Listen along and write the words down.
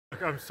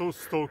Look, I'm so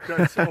stoked.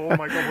 That's, oh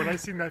my God, when I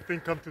seen that thing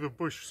come through the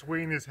bush,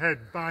 swaying his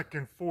head back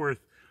and forth.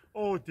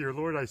 Oh dear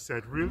Lord, I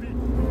said, really?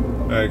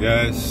 Alright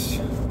guys,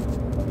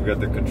 we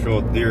got the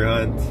controlled deer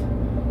hunt.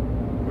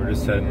 We're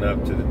just heading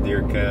up to the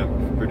deer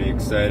camp. Pretty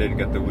excited,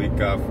 got the week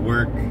off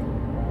work.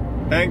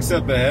 Hank's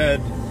up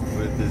ahead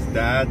with his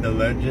dad, the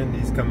legend.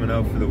 He's coming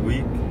out for the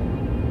week.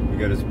 We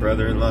got his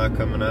brother-in-law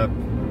coming up.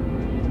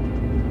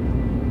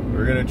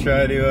 We're gonna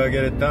try to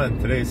get it done.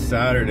 Today's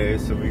Saturday,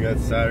 so we got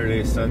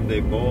Saturday, Sunday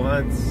bow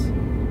hunts,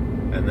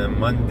 and then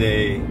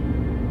Monday,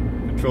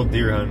 controlled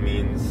deer hunt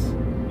means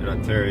in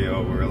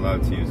Ontario we're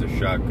allowed to use a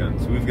shotgun.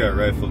 So we've got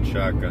rifled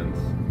shotguns.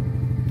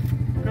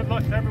 Good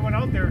luck to everyone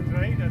out there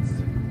tonight.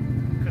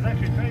 Because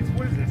actually tonight's,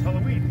 what is it? It's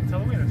Halloween. It's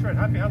Halloween, that's right.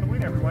 Happy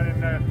Halloween everyone,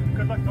 and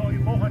good luck to all you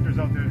bow hunters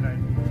out there tonight.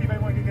 See if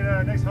anyone can get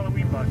a nice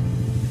Halloween buck.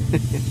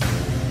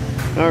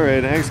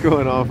 Alright, Hank's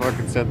going all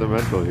fucking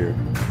sentimental here.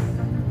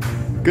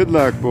 Good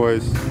luck,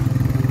 boys.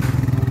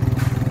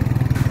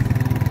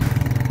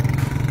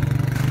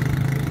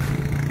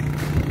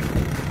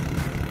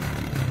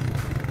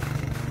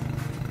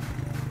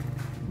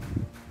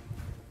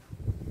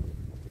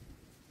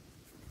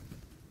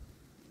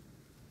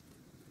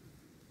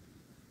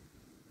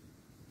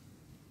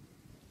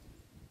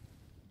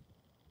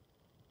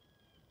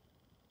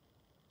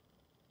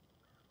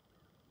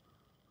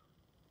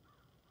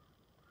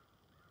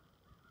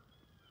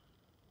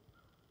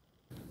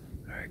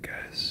 Alright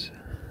guys,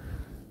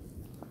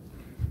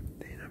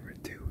 day number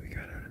 2, we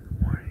got out in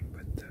the morning,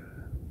 but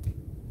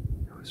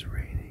it was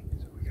raining,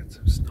 so we got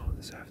some snow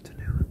this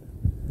afternoon,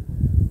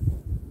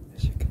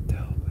 as you can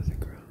tell by the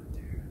ground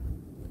here.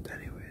 But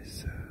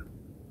anyways,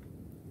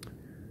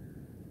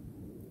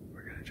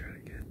 we're gonna try to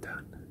get it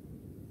done,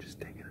 just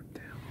taking them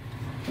down.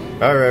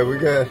 Alright, we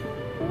got,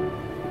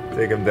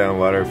 take them down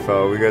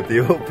waterfowl, we got the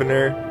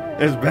opener.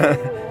 There's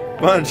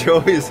Bon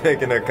Jovi's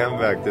making a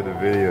comeback to the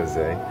videos,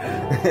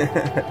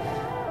 eh?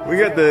 We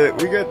got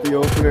the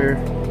opener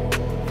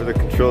for the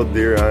controlled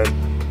deer hunt.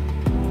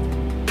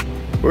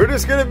 We're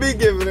just gonna be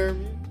giving her.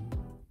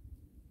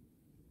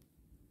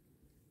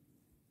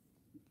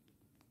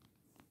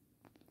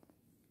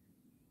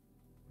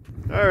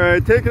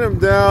 Alright, taking them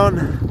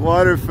down,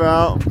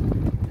 waterfowl.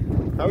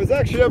 I was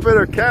actually up at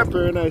our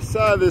camper and I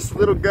saw this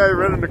little guy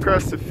running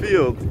across the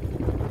field.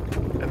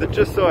 And it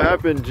just so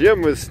happened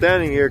Jim was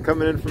standing here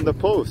coming in from the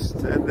post.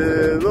 And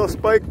the little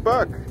spiked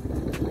buck.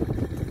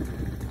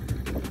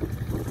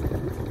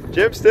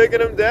 Jim's taking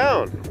him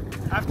down.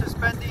 After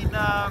spending,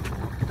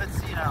 let's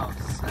see now,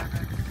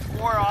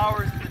 4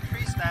 hours in the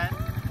tree stand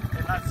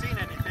and not seeing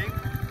anything,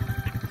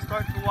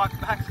 start to walk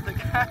back to the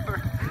camper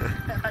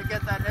and I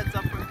get that heads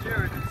up from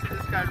Jared and see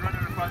this guy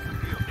running across the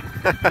field.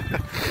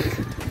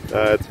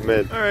 That's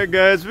mint. Alright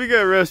guys, we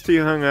got Rusty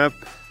hung up.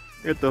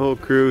 Got the whole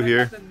crew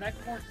here.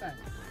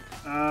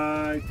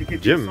 To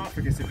get Jim.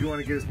 esophagus, if you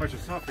want to get as much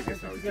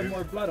esophagus out, Get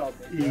more blood out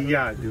there.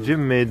 Yeah, dude.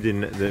 Jim made the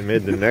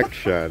neck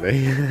shot,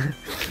 eh?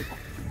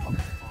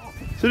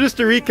 So just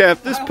to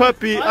recap, this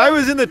puppy, I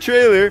was in the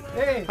trailer.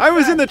 I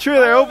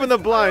opened the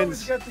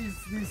blinds,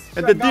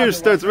 and the deer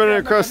starts running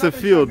across the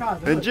field.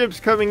 And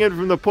Jim's coming in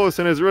from the post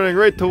and is running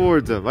right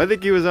towards him. I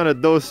think he was on a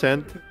doe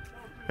scent.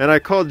 And I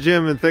called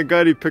Jim, and thank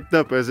God he picked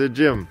up. I said,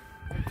 Jim,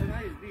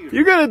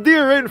 you got a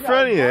deer right in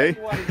front of you, eh?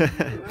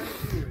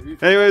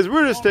 Anyways,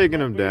 we're just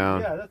taking him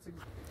down.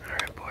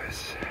 Alright,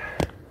 boys.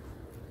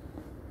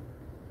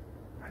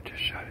 I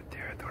just shot a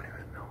deer. I don't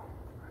even know.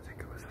 I think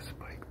it was a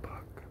spike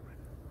buck.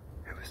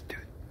 It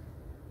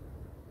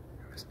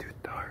was too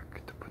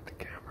dark to put the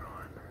camera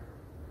on.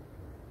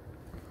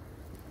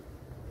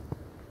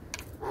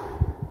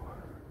 Whew.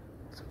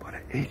 It's about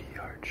an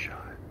 80-yard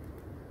shot.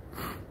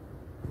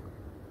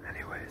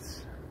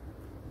 Anyways,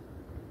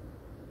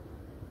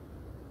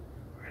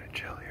 we're gonna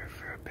chill here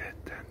for a bit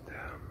and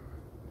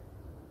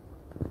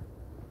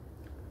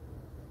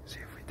see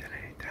if we did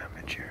any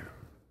damage here.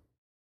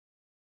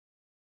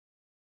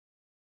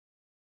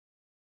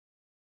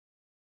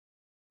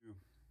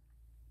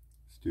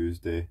 It's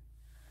Tuesday.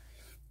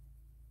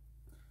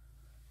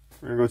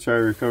 We're gonna go try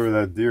to recover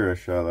that deer I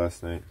shot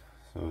last night.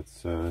 So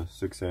it's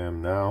 6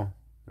 a.m. now,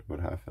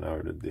 about half an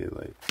hour to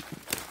daylight.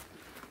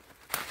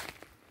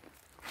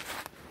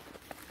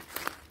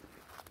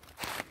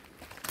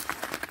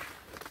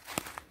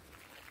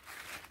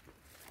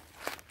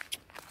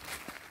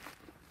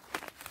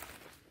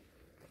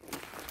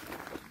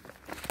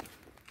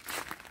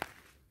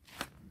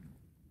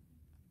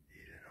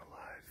 Eaten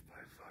alive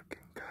by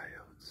fucking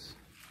coyotes.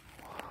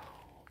 Wow.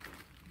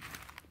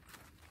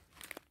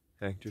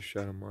 Hank just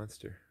shot a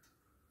monster.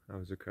 I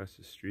was across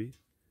the street.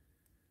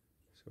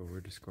 So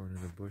we're just going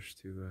in the bush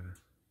to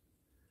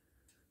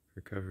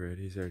recover it.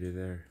 He's already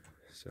there.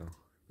 So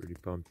pretty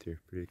pumped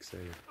here, pretty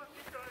excited.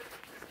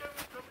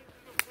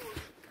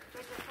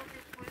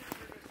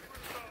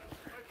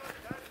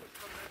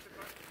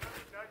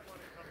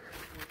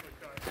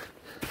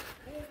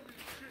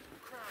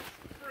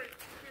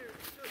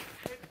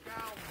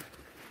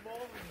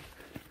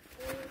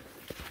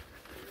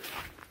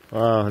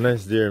 Wow,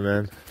 nice deer,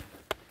 man.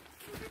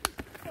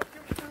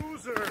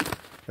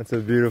 That's a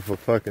beautiful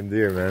fucking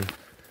deer, man.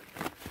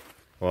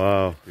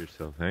 Wow.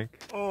 Yourself, Hank.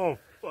 Oh,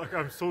 fuck,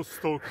 I'm so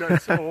stoked.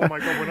 That's, oh my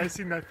God, when I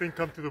seen that thing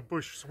come through the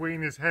bush,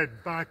 swaying his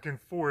head back and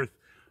forth.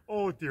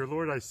 Oh, dear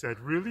Lord, I said,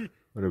 really?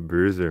 What a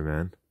bruiser,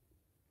 man.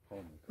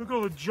 Look at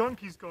all the junk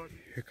he's got.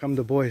 Here come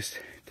the boys.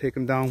 Take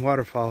him down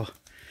waterfowl.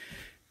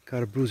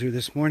 Got a bruiser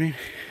this morning.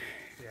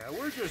 Yeah,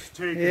 we're just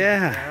taking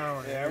Yeah. it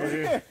down.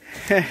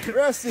 Yeah,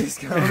 Rusty's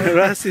coming.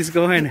 Rusty's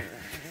going.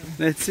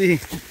 Let's see.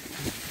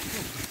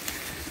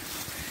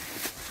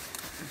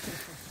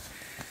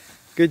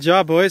 Good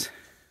job, boys.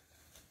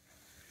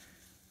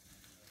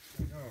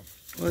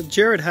 Well,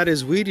 Jared had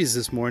his Wheaties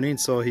this morning,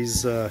 so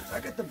he's... I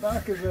got the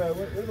back of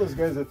what are those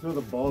guys that throw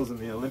the balls in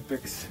the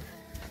Olympics?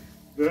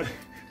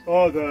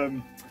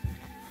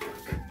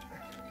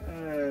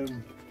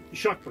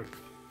 Shot put.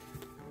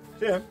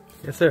 Yeah.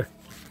 Yes, sir.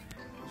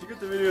 Did you get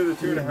the video of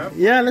the 2.5?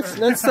 Yeah,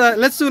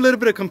 let's do a little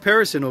bit of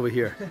comparison over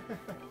here.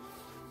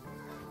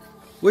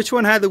 Which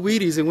one had the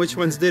Wheaties and which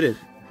ones didn't?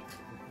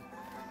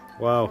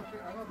 Wow.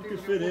 You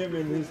could fit him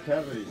in his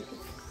cavity.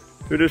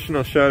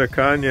 Traditional shot of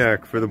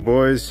cognac for the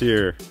boys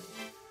here.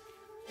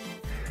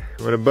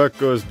 When a buck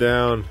goes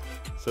down,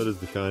 so does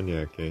the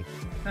cognac, eh?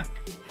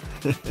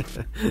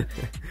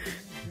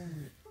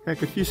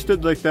 Heck, if you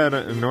stood like that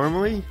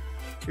normally,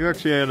 you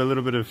actually had a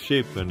little bit of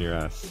shape on your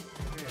ass.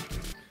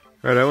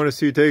 Alright, I want to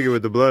see you take it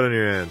with the blood on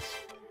your hands.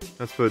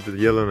 That's what the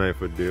yellow knife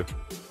would do.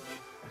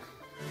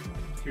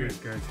 Cheers,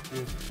 guys.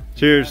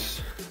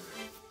 Cheers.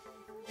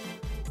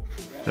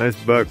 Nice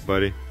buck,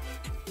 buddy.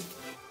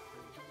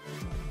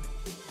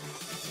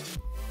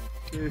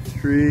 Day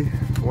 3,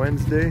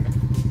 Wednesday.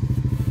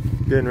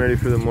 Getting ready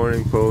for the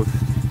morning post.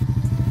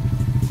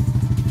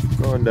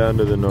 Going down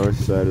to the north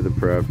side of the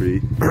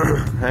property.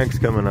 Hank's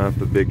coming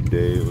off a big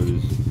day with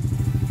his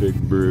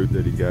big brood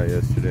that he got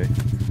yesterday.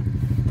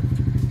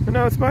 And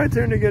now it's my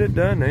turn to get it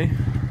done, eh?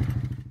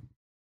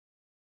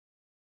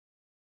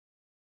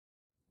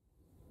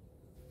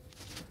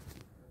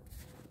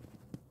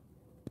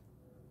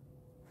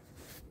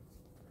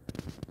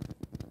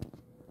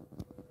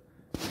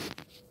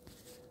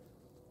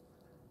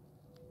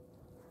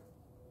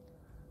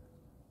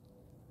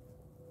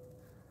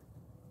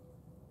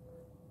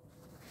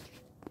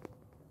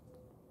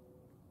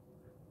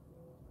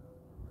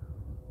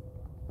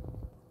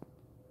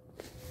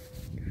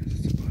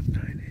 It's about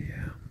 9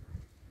 a.m.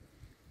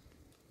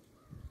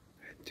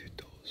 I had 2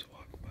 does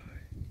walk by.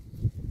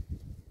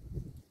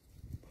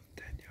 About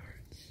 10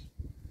 yards.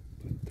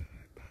 But I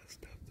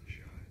passed up the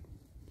shot.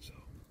 So,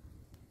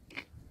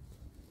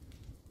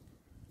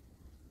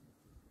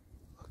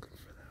 looking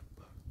for that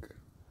buck.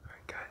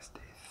 Alright guys,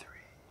 day 3.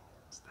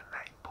 It's the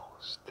night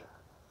post.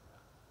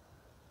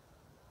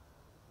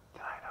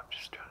 Tonight I'm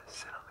just trying to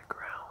sit on the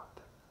ground.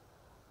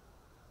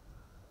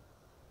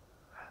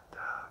 And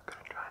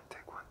gonna try and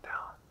take one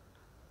down.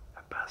 I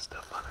passed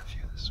up on a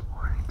few this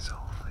morning, so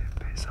hopefully it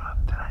pays off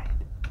tonight.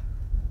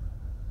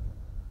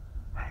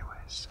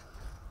 Anyways.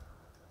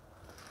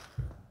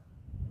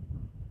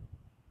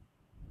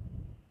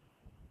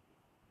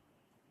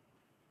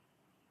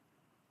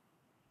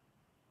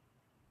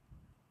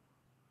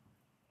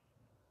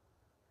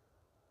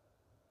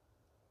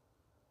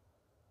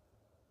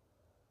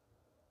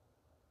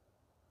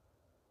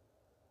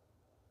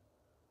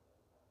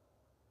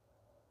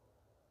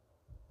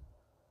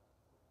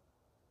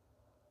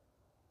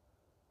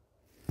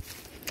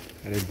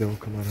 Had a doe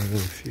come out of the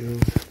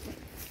field.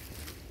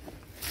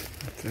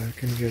 But I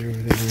can get her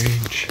within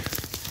range.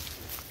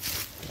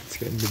 It's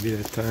getting to be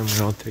that time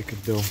when I'll take a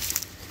doe.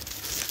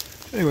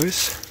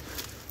 Anyways,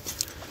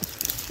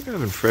 we're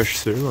having fresh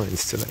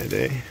sirloins tonight,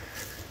 eh?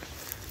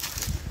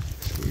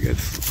 So I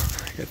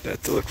got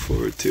that to look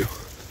forward to.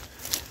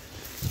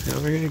 Now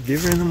we're gonna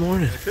give her in the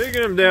morning.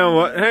 Taking him down.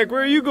 What? Hank,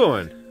 where are you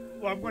going?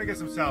 Well, I'm going to get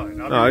some salad.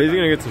 Oh, he's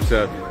gonna get some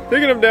salad.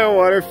 Taking him down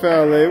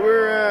waterfowl, eh?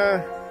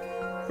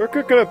 We're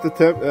cooking up the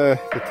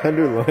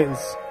tenderloins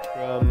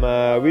from,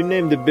 we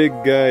named the big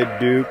guy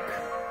Duke,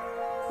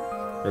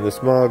 and the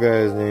small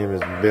guy's name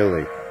is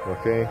Billy,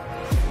 okay?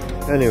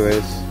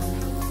 Anyways,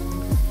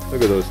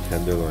 look at those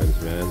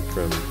tenderloins, man,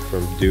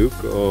 from Duke,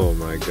 oh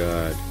my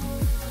god.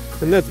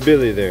 And that's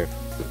Billy there.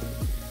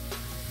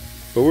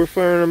 But we're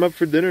firing them up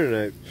for dinner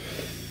tonight.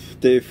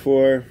 Day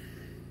 4,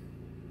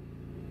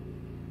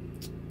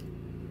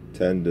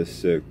 10 to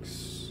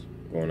 6,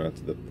 going out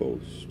to the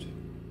post.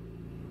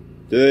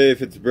 Today,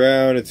 if it's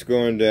brown, it's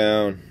going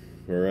down.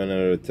 We're running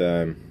out of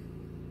time.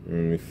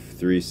 Only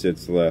 3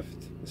 sits left.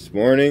 This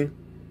morning,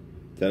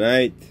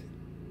 tonight,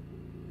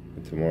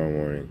 and tomorrow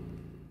morning.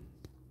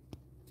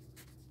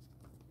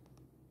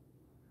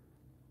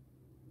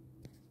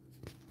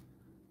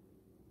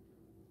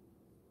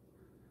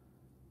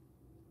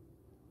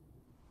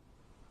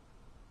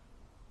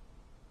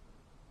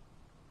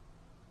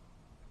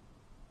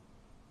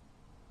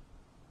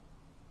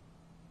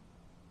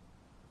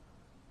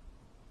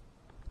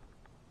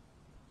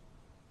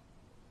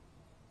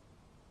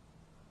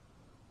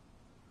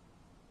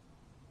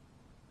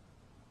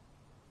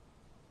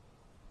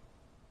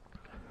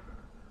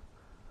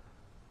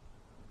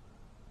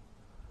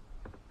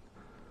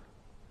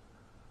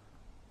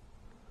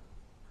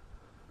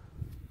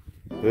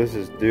 This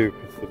is Duke,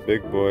 it's the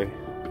big boy.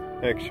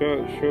 Heck,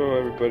 show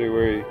everybody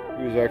where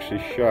he was actually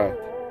shot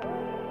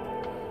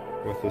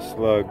with a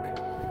slug.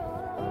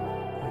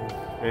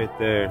 Right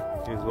there.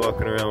 He was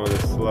walking around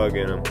with a slug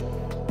in him.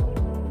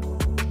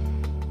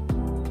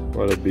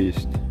 What a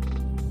beast.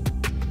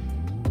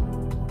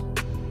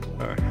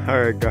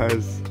 Alright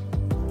guys.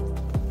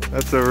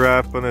 That's a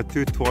wrap on a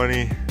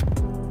 220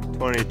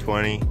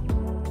 2020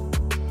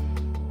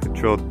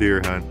 controlled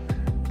deer hunt.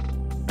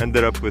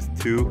 Ended up with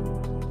 2.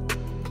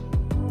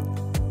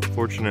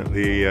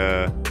 Fortunately,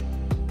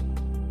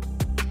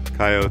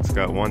 coyotes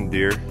got 1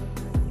 deer.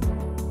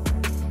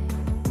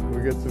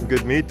 We got some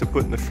good meat to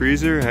put in the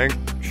freezer. Hank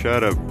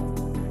shot a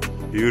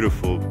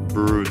beautiful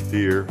brood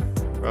deer,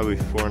 probably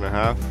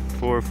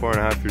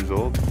 4.5 years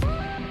old.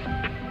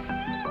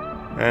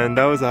 And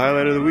that was the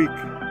highlight of the week.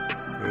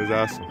 It was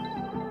awesome.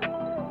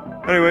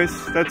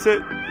 Anyways, that's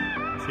it.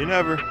 See you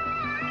never.